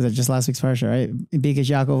 was it just last week's parsha, right? Bikish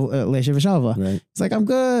Yaakov Leisha V'Shalva. Right. It's like I'm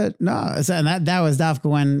good. No, and that was Dafka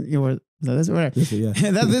when you were. So this whatever. Yeah.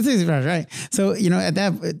 This is right. So at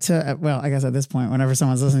that I guess at this point, whenever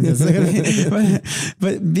someone's listening to this,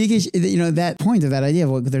 but Bikish, that point of that idea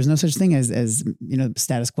of there's no such thing as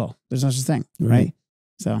status quo. There's no such thing, right?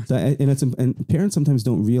 So and parents sometimes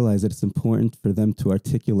don't realize that it's important for them to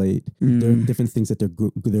articulate their different things that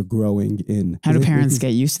they're growing in. How do parents get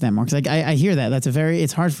used to that more? Because I hear that.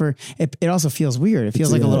 It's hard for it. It also feels weird. It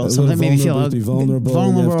feels like a little sometimes maybe feel vulnerable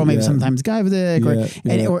or maybe sometimes guyvidic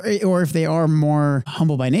or if they are more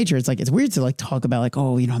humble by nature, it's like it's weird to like talk about like,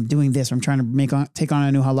 oh, I'm doing this, or I'm trying to take on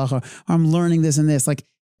a new halacha, or I'm learning this and this. Like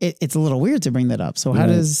it's a little weird to bring that up. So how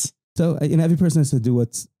does every person has to do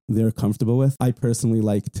what's they're comfortable with. I personally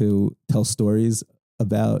like to tell stories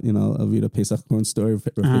about, I'll read a Pesach Korn story,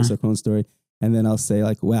 Pesach Korn story, and then I'll say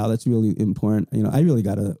like, wow, that's really important. I really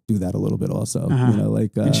got to do that a little bit also,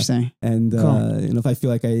 interesting. And, cool. If I feel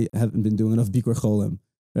like I haven't been doing enough Bikur Cholim,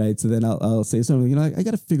 right? So then I'll say something, I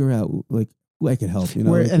got to figure out like who I could help,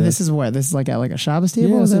 this is like at like a Shabbos table?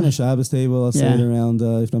 Yeah, I'll sit at a Shabbos table. I'll say it around,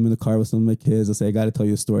 if I'm in the car with some of my kids, I'll say, I got to tell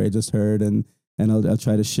you a story I just heard, and I'll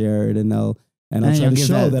try to share it, and I'll try to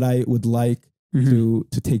show that I would like to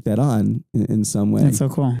take that on in some way. That's so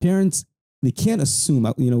cool. Parents, they can't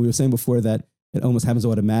assume, we were saying before that it almost happens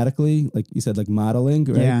automatically, like you said, like modeling,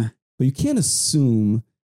 right? Yeah. But you can't assume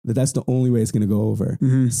that that's the only way it's going to go over.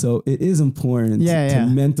 Mm-hmm. So it is important to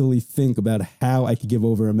mentally think about how I could give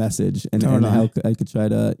over a message and how I could try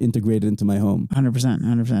to integrate it into my home.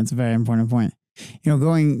 100%. That's a very important point.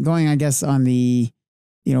 Going, I guess, on the,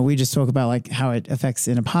 we just talk about like how it affects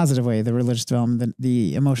in a positive way, the religious development,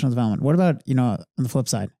 the emotional development. What about, on the flip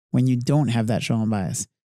side, when you don't have that Shalom bias?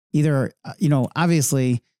 Either,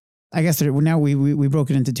 obviously, I guess now we broke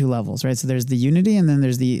it into two levels, right? So there's the unity and then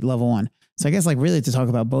there's the level one. So I guess like really to talk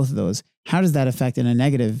about both of those, how does that affect in a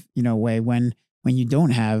negative, way when you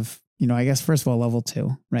don't have, I guess first of all, level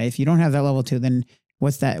two, right? If you don't have that level two, then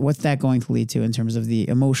what's that going to lead to in terms of the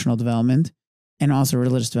emotional development and also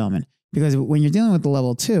religious development? Because when you're dealing with the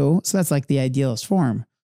level two, so that's like the idealist form,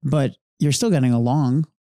 but you're still getting along.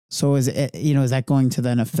 So is it, is that going to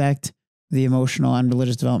then affect the emotional and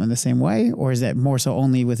religious development the same way? Or is that more so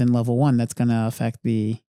only within level 1 that's going to affect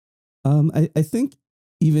the... I think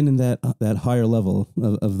even in that higher level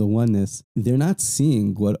of the oneness, they're not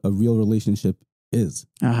seeing what a real relationship is.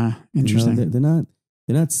 Interesting. You know,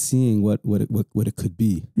 they're not seeing what it could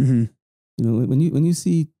be. Mm-hmm. You know, when you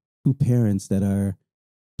see two parents that are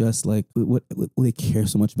just like what they care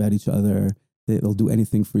so much about each other, they'll do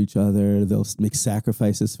anything for each other, they'll make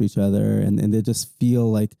sacrifices for each other, and they just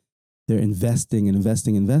feel like they're investing and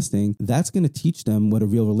investing and investing. That's going to teach them what a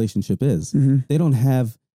real relationship is. Mm-hmm. They don't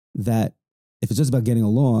have that. If it's just about getting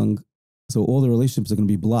along, so all the relationships are going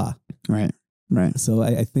to be blah. Right. So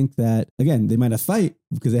I think that, again, they might have fight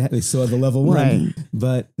because they saw the level 1, right.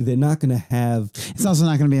 But they're not going to have... It's also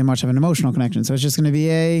not going to be much of an emotional connection. So it's just going to be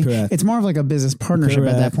it's more of like a business partnership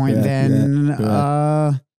at that point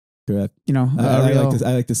than... Correct. You know,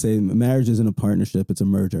 I like to say marriage isn't a partnership; it's a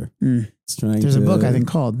merger. It's There's a book I think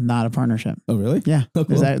called "Not a Partnership." Oh, really? Yeah. Oh,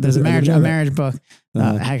 cool. There's a marriage book.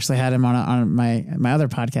 I actually had him on my other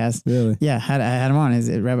podcast. Really? Yeah, I had him on. Is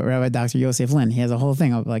Rabbi Dr. Yosef Lin? He has a whole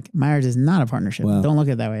thing of like marriage is not a partnership. Wow. Don't look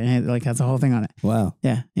at it that way. And like has a whole thing on it. Wow.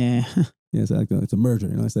 Yeah. Yeah, it's a merger.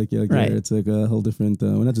 You know, it's like right. It's like a whole different.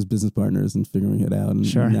 We're not just business partners and figuring it out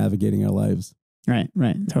and navigating our lives.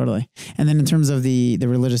 Right, totally. And then in terms of the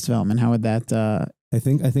religious development, how would that? I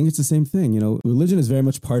think it's the same thing. You know, religion is very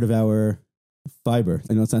much part of our fiber.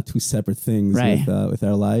 You know, it's not two separate things with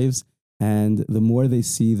our lives. And the more they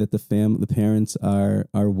see that the parents are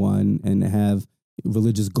one and have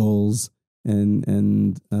religious goals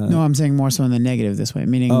and no, I'm saying more so in the negative this way,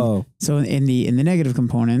 meaning so in the negative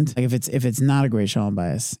component, like if it's not a great Shalom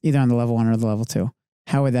bias, either on the level 1 or the level 2.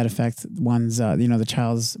 How would that affect one's, the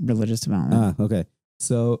child's religious development? Okay.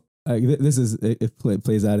 So it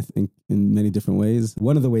plays out, I think, in many different ways.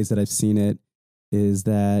 One of the ways that I've seen it is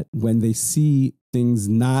that when they see things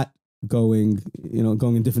not going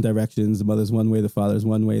in different directions, the mother's one way, the father's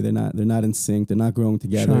one way, they're not in sync, they're not growing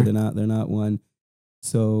together, they're not one.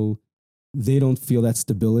 So they don't feel that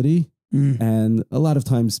stability. And a lot of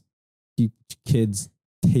times kids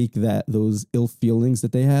take those ill feelings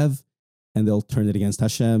that they have, and they'll turn it against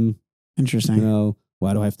Hashem. Interesting. You know,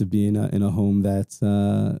 why do I have to be in a home that's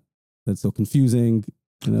so confusing?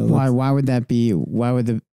 You know, why would that be? Why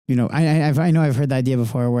would I know I've heard the idea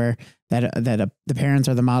before where that the parents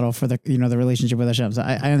are the model for the relationship with Hashem. So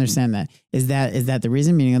I understand that. Is that the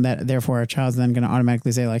reason? Meaning that therefore a child's then going to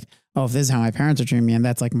automatically say like, oh, if this is how my parents are treating me, and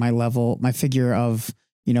that's like my level, my figure of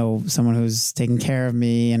someone who's taking care of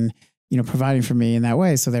me and providing for me in that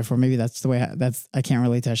way. So therefore, maybe that's the way I can't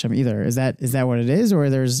relate to Hashem either. Is that what it is, or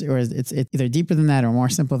it's either deeper than that or more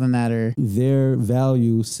simple than that, or their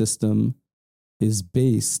value system is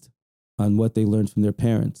based on what they learned from their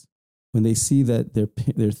parents. When they see that there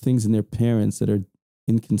are things in their parents that are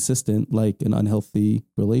inconsistent, like an unhealthy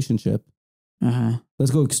relationship.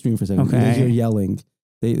 Let's go extreme for a second. Okay. They hear yelling.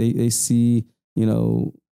 They see,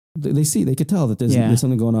 they could tell that there's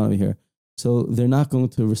something going on over here. So they're not going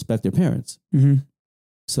to respect their parents. Mm-hmm.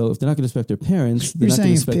 So if they're not going to respect their parents, they're not going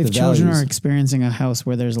to respect the values. If children are experiencing a house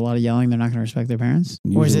where there's a lot of yelling, they're not going to respect their parents?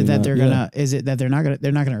 Or is it that they're not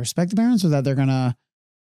going to respect the parents, or that they're going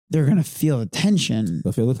to feel the tension?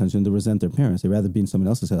 They'll feel the tension to resent their parents. They'd rather be in someone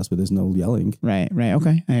else's house where there's no yelling. Right.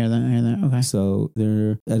 Okay. I hear that. Okay. So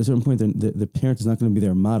they're at a certain point, the parent is not going to be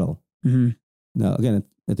their model. Mm-hmm. Now, again,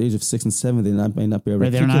 at the age of 6 and 7, they may not be able to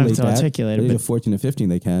articulate that. At the age of 14 and 15,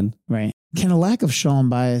 they can. Right. Can a lack of Shalom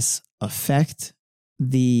bias affect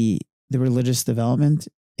the religious development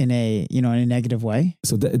in a negative way?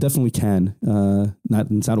 So it definitely can.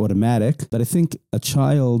 It's not automatic, but I think a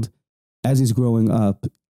child, as he's growing up,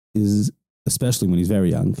 is, especially when he's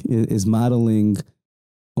very young, is modeling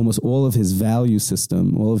almost all of his value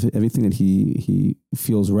system, everything that he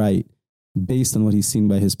feels right, based on what he's seen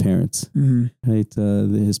by his parents. Mm-hmm. Right,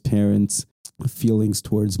 his parents' feelings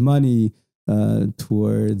towards money,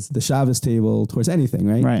 towards the Shabbos table, towards anything,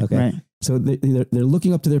 right? Right. Okay. Right. So they're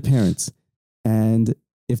looking up to their parents, and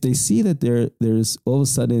if they see that there's all of a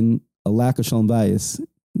sudden a lack of Shalom bias,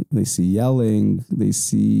 they see yelling, they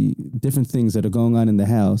see different things that are going on in the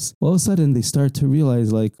house, all of a sudden they start to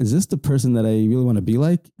realize, like, is this the person that I really want to be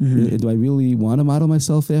like? Mm-hmm. Do I really want to model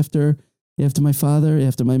myself after my father,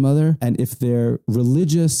 after my mother? And if their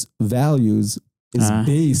religious values is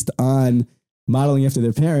based on modeling after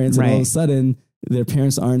their parents, and all of a sudden their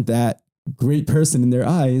parents aren't that great person in their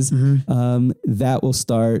eyes, that will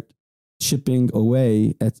start chipping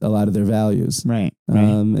away at a lot of their values. Right.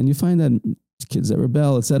 And you find that kids that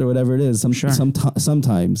rebel, et cetera, whatever it is,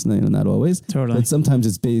 sometimes, not always, totally, but sometimes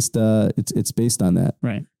it's based on that.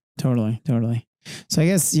 Right. Totally. So I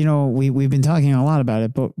guess, we've been talking a lot about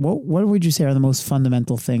it, but what would you say are the most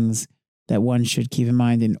fundamental things that one should keep in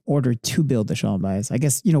mind in order to build the Shalom Bayis? I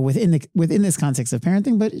guess, within this context of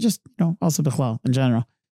parenting, but just, also Bichlal in general,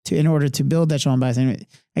 in order to build that Shalom Bayis. And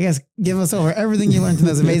I guess give us over everything you learned in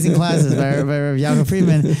those amazing classes by Rabbi Yaakov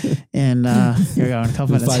Friedman. And here we go, in a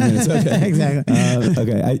couple minutes. 5 minutes, okay. Exactly.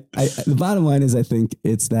 Okay. The bottom line is, I think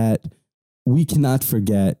it's that we cannot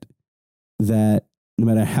forget that no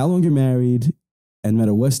matter how long you're married and no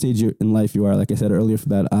matter what stage in life you are, like I said earlier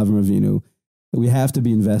about Avram Avinu, we have to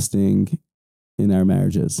be investing in our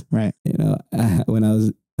marriages. Right. When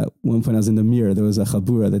at one point I was in the mirror, there was a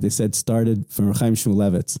chabura that they said started from Chaim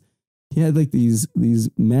Shmulevitz. He had like these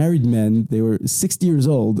married men. They were 60 years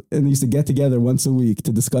old and they used to get together once a week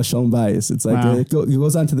to discuss Shalom Bayis. It's like, it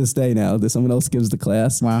goes on to this day now. Someone else gives the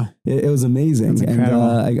class. Wow. It was amazing. That's incredible.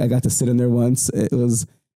 And I got to sit in there once. It was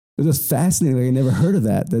just fascinating. Like, I never heard of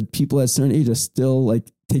that people at a certain age are still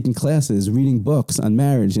like taking classes, reading books on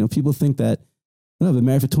marriage. People think that, I've been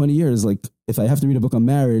married for 20 years. Like, if I have to read a book on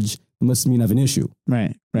marriage, it must mean I have an issue.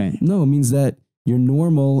 Right. No, it means that you're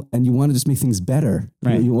normal and you want to just make things better.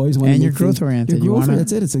 Right. You always want to. And you're growth oriented.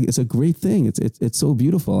 That's it. It's a great thing. It's so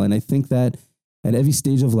beautiful. And I think that at every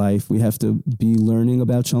stage of life, we have to be learning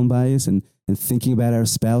about Shalom Bayis and thinking about our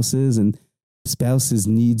spouses, and spouses'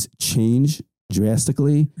 needs change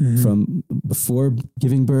drastically from before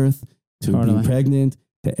giving birth to being pregnant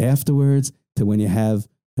to afterwards to when you have.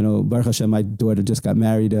 Baruch Hashem, my daughter just got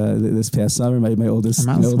married this past summer. My oldest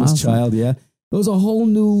child, yeah. It was a whole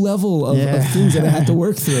new level of things that I had to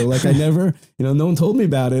work through. Like I never, no one told me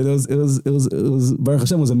about it. It was Baruch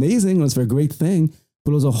Hashem was amazing. It was for a great thing,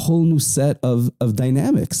 but it was a whole new set of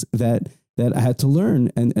dynamics that I had to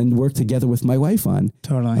learn and work together with my wife on.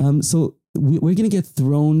 Totally. So we're going to get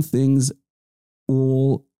thrown things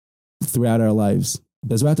all throughout our lives.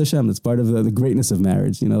 Bezrat Hashem, that's part of the greatness of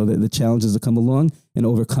marriage. The challenges that come along and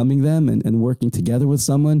overcoming them and working together with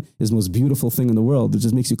someone is the most beautiful thing in the world. It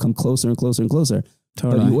just makes you come closer and closer and closer.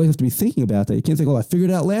 Totally. But you always have to be thinking about that. You can't think, I figured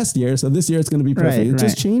it out last year, so this year it's going to be perfect. It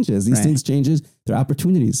just changes. These things changes. They're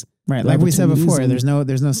opportunities. Right. Like we said before, there's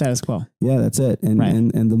no status quo. Yeah, that's it.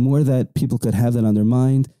 And the more that people could have that on their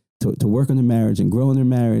mind to work on their marriage and grow in their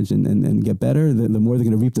marriage and get better, the more they're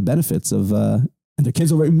going to reap the benefits of and their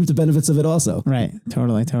kids will reap the benefits of it also. Right.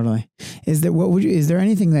 Totally. Is there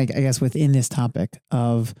anything like, I guess, within this topic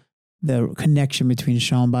of the connection between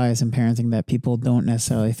Shalom Bayis and parenting that people don't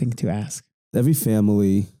necessarily think to ask? Every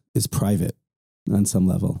family is private on some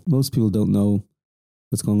level. Most people don't know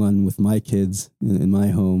what's going on with my kids in my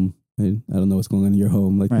home. I don't know what's going on in your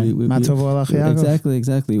home. Like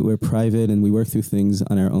exactly. We're private and we work through things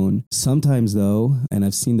on our own. Sometimes though, and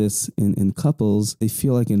I've seen this in couples, they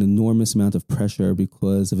feel like an enormous amount of pressure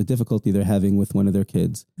because of a difficulty they're having with one of their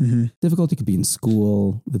kids. Mm-hmm. Difficulty could be in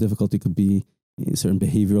school. The difficulty could be certain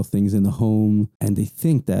behavioral things in the home. And they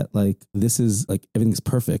think that like, this is like, everything's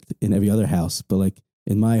perfect in every other house, but like,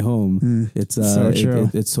 in my home, it's so true.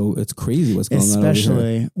 It's crazy what's going on,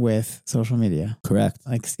 especially with social media. Correct.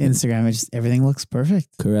 Like Instagram, everything looks perfect.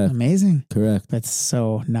 Correct. Amazing. Correct. That's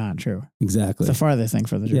so not true. Exactly. It's the farthest thing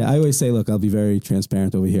for the truth. Yeah, I always say, look, I'll be very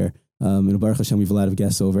transparent over here. Baruch Hashem, we have a lot of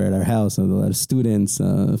guests over at our house, a lot of students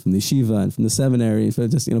from the yeshiva and from the seminary. So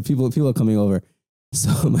just people are coming over.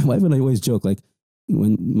 So my wife and I always joke, like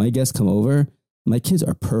when my guests come over, my kids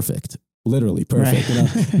are perfect. Literally perfect.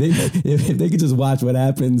 Right. If they could just watch what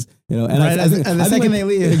happens, and the second they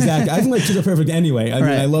leave. Exactly. I think my kids are perfect anyway. I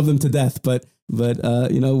mean, I love them to death, but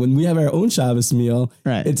when we have our own Shabbos meal,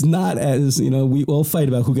 it's not as, we all fight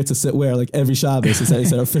about who gets to sit where, like every Shabbos.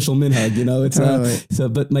 It's our official minhag, it's totally.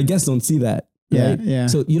 But my guests don't see that. Right? Yeah.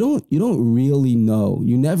 So you don't really know.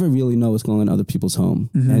 You never really know what's going on in other people's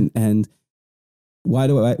home. Mm-hmm. And why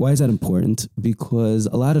is that important? Because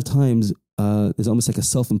a lot of times there's almost like a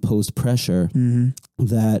self-imposed pressure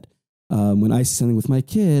that when I see something with my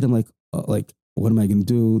kid, I'm like, what am I going to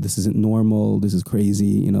do? This isn't normal. This is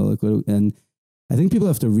crazy. And I think people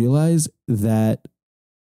have to realize that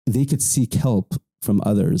they could seek help from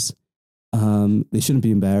others. They shouldn't be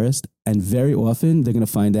embarrassed. And very often they're going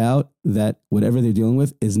to find out that whatever they're dealing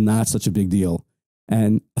with is not such a big deal.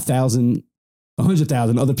 And 100,000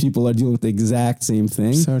 other people are dealing with the exact same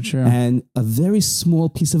thing. So true. And a very small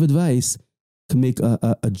piece of advice can make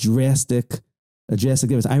a drastic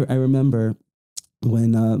difference. I remember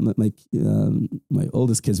when my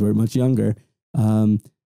oldest kids were much younger, so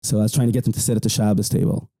I was trying to get them to sit at the Shabbos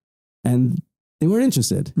table, and they weren't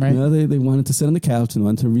interested. Right. They wanted to sit on the couch and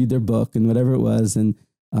wanted to read their book and whatever it was, and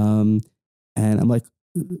I'm like,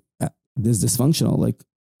 this is dysfunctional. Like,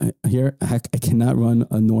 I cannot run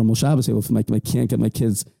a normal Shabbos table. I can't get my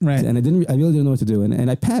kids. Right. And I really didn't know what to do. And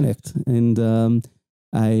I panicked. And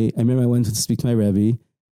I remember I went to speak to my Rabbi,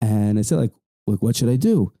 and I said, like, what should I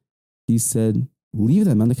do? He said, leave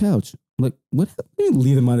them on the couch. I'm like, what do you mean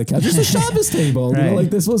leave them on the couch? It's a Shabbos table. Right. Like,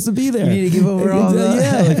 they're supposed to be there. You need to give over all the...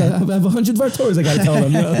 Yeah, like I have 100 Vartors I got to tell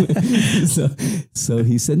them. So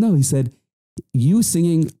he said, no. He said, you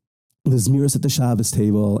singing the Zmiros at the Shabbos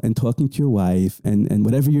table and talking to your wife and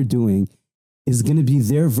whatever you're doing is going to be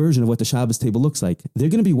their version of what the Shabbos table looks like. They're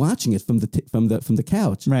going to be watching it from the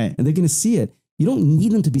couch. Right. And they're going to see it. You don't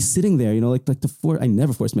need them to be sitting there, I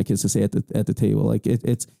never force my kids to stay at the table. Like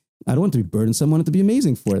it's, I don't want to be burdensome. I want it to be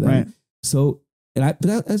amazing for them. Right. So,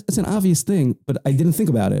 it's an obvious thing, but I didn't think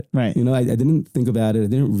about it. Right. I didn't think about it. I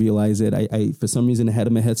didn't realize it. I for some reason, I had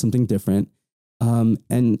in my head something different.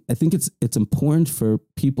 And I think it's important for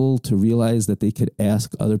people to realize that they could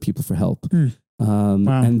ask other people for help. Wow.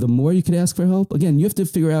 And the more you could ask for help, again, you have to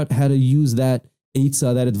figure out how to use that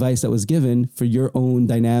that advice that was given for your own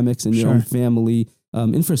dynamics and your own family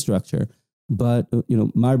infrastructure. But,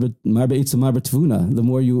 marba eitza marba tvuna, the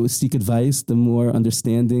more you seek advice, the more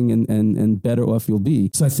understanding and better off you'll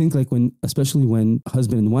be. So I think especially when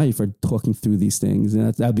husband and wife are talking through these things,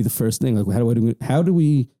 and that'd be the first thing. Like, how do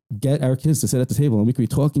we get our kids to sit at the table and we could be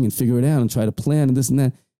talking and figure it out and try to plan and this and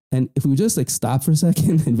that. And if we just stop for a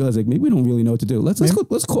second and realize maybe we don't really know what to do, let's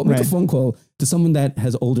call, make a phone call to someone that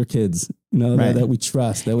has older kids, that we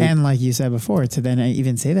trust. And like you said before, to then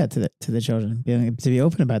even say that to the children, to be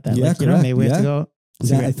open about that. Yeah, correct. Maybe we have to go.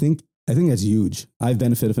 Yeah, I think that's huge. I've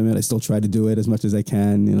benefited from it. I still try to do it as much as I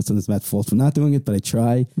can. Sometimes it's my fault for not doing it, but I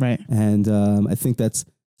try. Right. And I think that's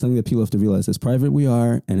something that people have to realize. As private we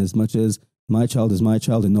are, and as much as my child is my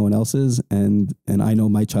child and no one else's, and I know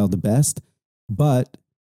my child the best, but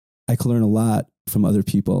I can learn a lot from other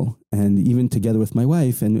people, and even together with my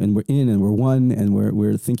wife, and we're one, and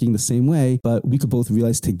we're thinking the same way, but we could both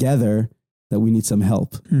realize together that we need some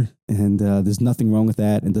help. And there's nothing wrong with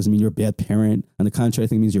that. And doesn't mean you're a bad parent. On the contrary, I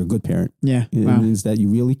think it means you're a good parent. Yeah. It means that you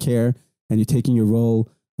really care and you're taking your role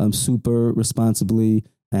super responsibly,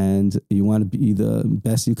 and you want to be the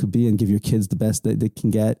best you could be and give your kids the best that they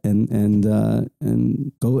can get, and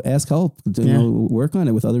go ask help, work on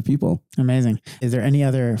it with other people. Amazing. Is there any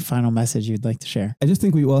other final message you'd like to share? I just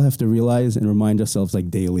think we all have to realize and remind ourselves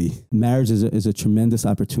daily. Marriage is a tremendous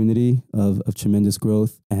opportunity of tremendous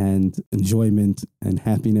growth and enjoyment and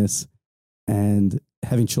happiness, and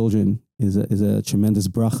having children is a tremendous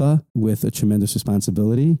bracha with a tremendous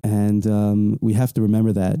responsibility. And we have to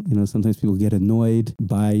remember that. Sometimes people get annoyed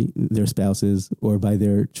by their spouses or by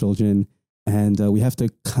their children. And we have to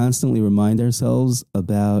constantly remind ourselves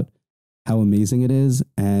about how amazing it is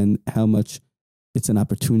and how much it's an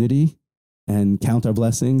opportunity, and count our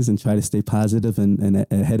blessings and try to stay positive and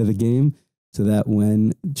ahead of the game, so that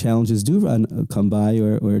when challenges do come by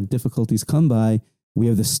or difficulties come by, we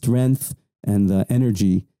have the strength and the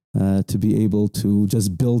energy to be able to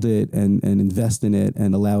just build it and invest in it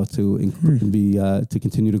and allow it to be to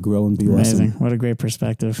continue to grow and be amazing. Awesome. What a great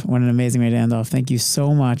perspective. What an amazing way to end off. Thank you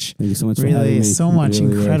so much. Thank you so much for having me. Really, so much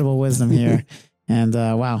really, incredible wisdom here. And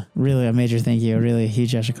wow, really a major thank you. Really a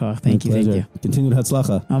huge yeshikach. Thank you. Continued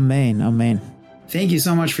hatzlacha. Amen. Amen. Thank you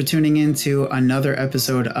so much for tuning in to another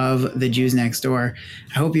episode of The Jews Next Door.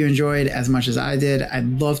 I hope you enjoyed as much as I did.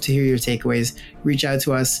 I'd love to hear your takeaways. Reach out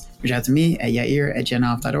to us. Reach out to me at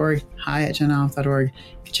yair@jenalf.org, hi@jenalf.org.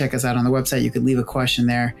 You can check us out on the website. You could leave a question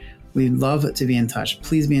there. We'd love to be in touch.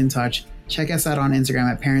 Please be in touch. Check us out on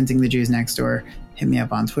Instagram at Parenting the Jews Next Door. Hit me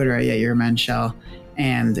up on Twitter at yairmenshel.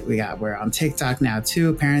 And we're on TikTok now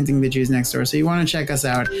too, Parenting the Jews Next Door. So you want to check us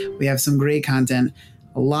out. We have some great content.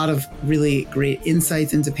 A lot of really great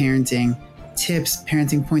insights into parenting, tips,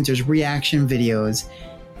 parenting pointers, reaction videos,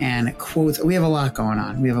 and quotes. We have a lot going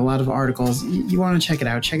on. We have a lot of articles. You want to check it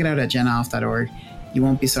out. Check it out at jenalf.org. You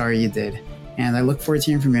won't be sorry you did. And I look forward to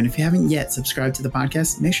hearing from you. And if you haven't yet subscribed to the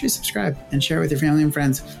podcast, make sure you subscribe and share it with your family and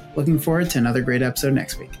friends. Looking forward to another great episode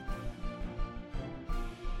next week.